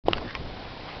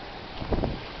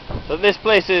So this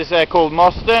place is called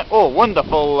Mosty. Oh,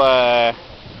 wonderful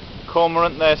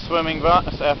cormorant there swimming by,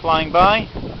 flying by.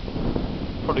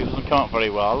 Probably doesn't come out very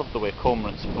well. I love the way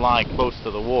cormorants fly close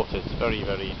to the water. It's very,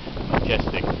 very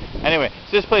majestic. Anyway,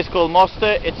 so this place is called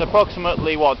Mosty. It's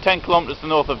approximately, what, 10 kilometers to the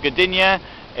north of Gdynia.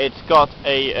 It's got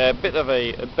a bit of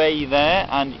a bay there,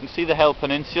 and you can see the Hell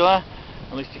Peninsula.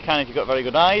 At least you can if you've got very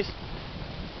good eyes.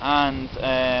 And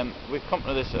we've come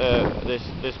to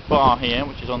this bar here,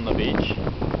 which is on the beach.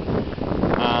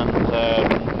 And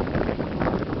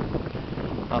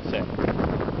that's it.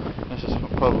 This is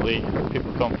probably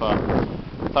people come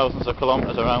for thousands of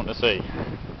kilometres around to see.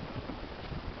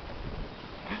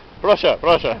 Russia,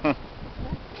 Russia.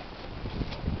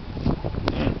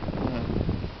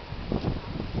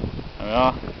 There we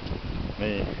are,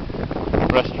 the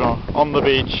restaurant on the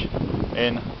beach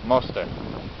in Mosty.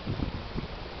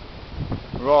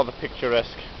 Rather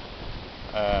picturesque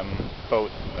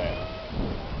boat there.